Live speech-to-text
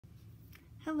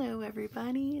Hello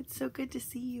everybody, it's so good to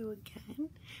see you again.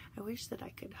 I wish that I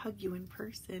could hug you in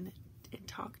person and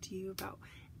talk to you about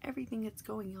everything that's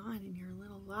going on in your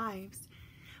little lives,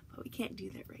 but we can't do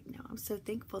that right now. I'm so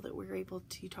thankful that we're able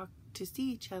to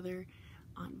see each other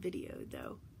on video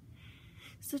though.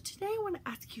 So today I want to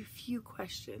ask you a few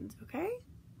questions, okay?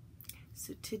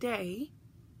 So today,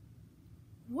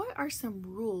 what are some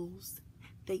rules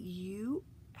that you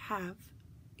have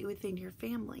within your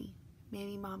family?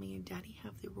 Maybe mommy and daddy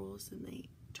have the rules and they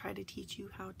try to teach you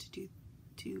how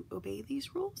to obey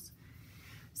these rules.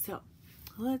 So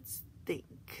let's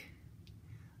think.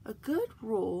 A good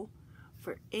rule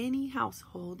for any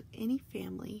household, any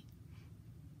family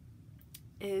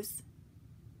is,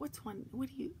 what's one? What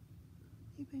do you,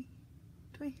 maybe,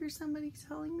 do I hear somebody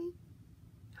telling me?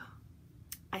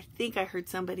 I think I heard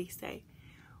somebody say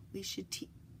we should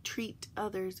treat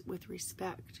others with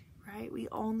respect. Right? We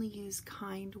only use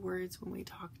kind words when we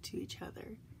talk to each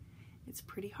other. It's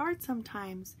pretty hard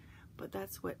sometimes, but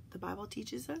that's what the Bible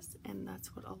teaches us, and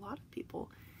that's what a lot of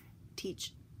people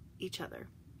teach each other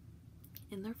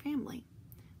in their family.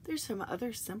 There's some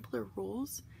other simpler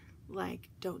rules, like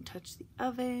don't touch the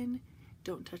oven,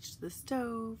 don't touch the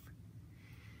stove.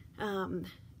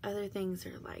 Other things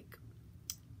are like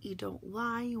you don't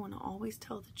lie, you want to always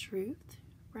tell the truth,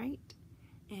 right?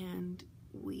 And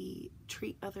we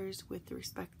treat others with the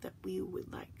respect that we would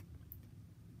like.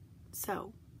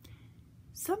 So,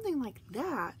 something like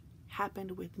that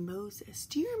happened with Moses.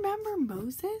 Do you remember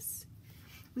Moses?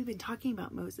 We've been talking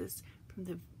about Moses from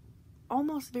the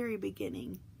almost very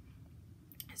beginning.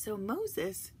 So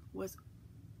Moses was...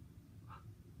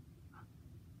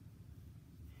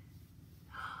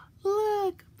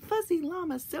 Look, Fuzzy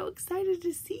Llama, so excited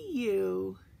to see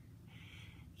you.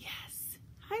 Yes.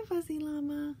 Hi, Fuzzy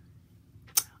Llama.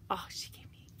 Oh, she gave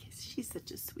me a kiss. She's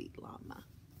such a sweet llama.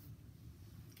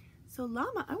 So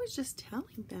llama, I was just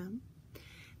telling them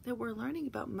that we're learning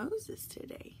about Moses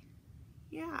today.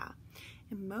 Yeah.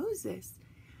 And Moses,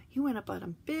 he went up on a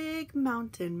big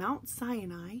mountain, Mount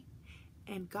Sinai,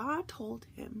 and God told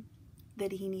him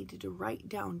that he needed to write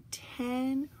down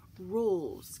 10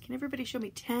 rules. Can everybody show me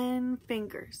 10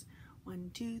 fingers?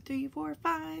 1, 2, 3, 4,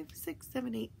 5, 6,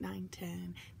 7, 8, 9,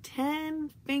 10.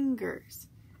 10 fingers.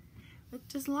 But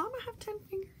does llama have 10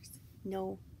 fingers?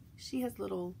 No, she has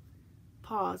little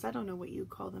paws. I don't know what you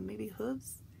call them. Maybe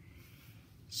hooves?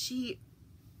 She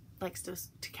likes to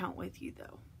count with you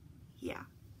though. Yeah.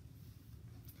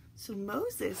 So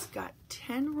Moses got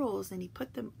 10 rules and he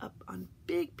put them up on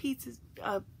big pieces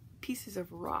of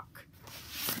rock.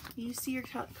 You see your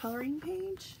coloring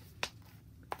page?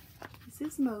 This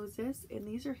is Moses, and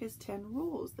these are his 10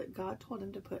 rules that God told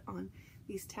him to put on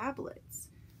these tablets,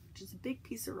 which is a big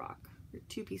piece of rock, or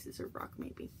 2 pieces of rock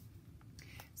maybe.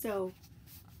 So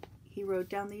he wrote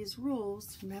down these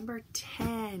rules. Remember,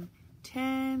 10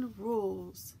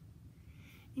 rules.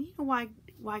 And you know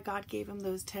why God gave him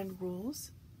those 10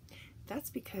 rules? That's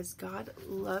because God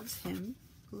loved him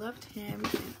and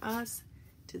us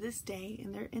to this day,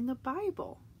 and they're in the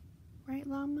Bible. Right,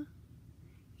 Llama?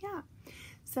 Yeah.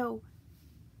 So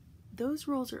those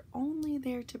rules are only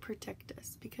there to protect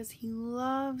us because he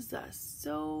loves us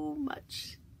so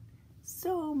much.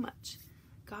 So much.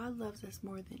 God loves us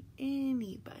more than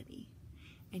anybody.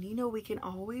 And you know, we can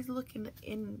always look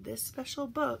in this special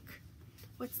book.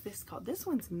 What's this called? This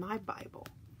one's my Bible.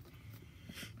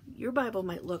 Your Bible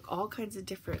might look all kinds of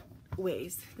different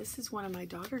ways. This is one of my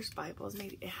daughter's Bibles.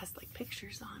 Maybe it has like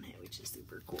pictures on it, which is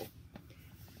super cool.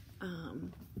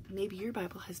 Maybe your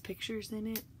Bible has pictures in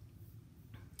it.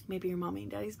 Maybe your mommy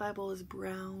and daddy's Bible is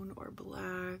brown or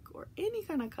black or any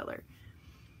kind of color.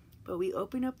 But we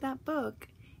open up that book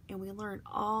and we learn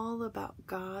all about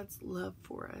God's love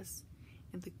for us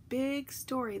and the big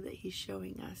story that he's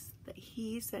showing us, that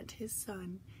he sent his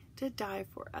son to die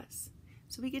for us.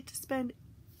 So we get to spend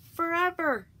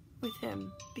forever with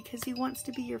him because he wants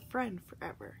to be your friend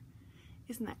forever.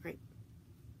 Isn't that great?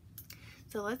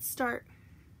 So let's start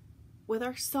with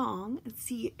our song and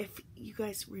see if you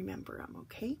guys remember them,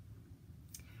 okay?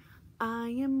 I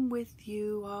am with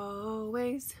you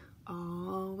always,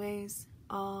 always,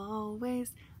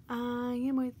 always. I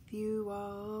am with you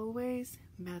always.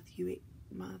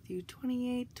 Matthew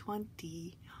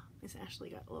 28:20. Miss Ashley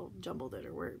got a little jumbled at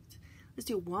her words. Let's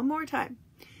do it one more time.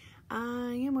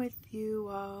 I am with you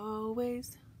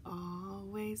always,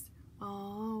 always,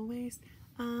 always.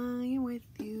 I am with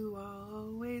you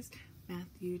always.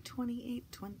 Matthew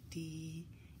 28:20.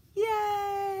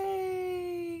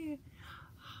 Yay!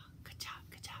 Good job,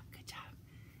 good job, good job.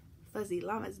 Fuzzy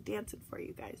Llama's dancing for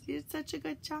you guys. You did such a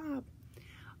good job.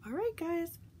 All right,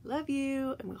 guys. Love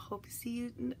you, and we hope to see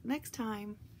you next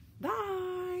time. Bye.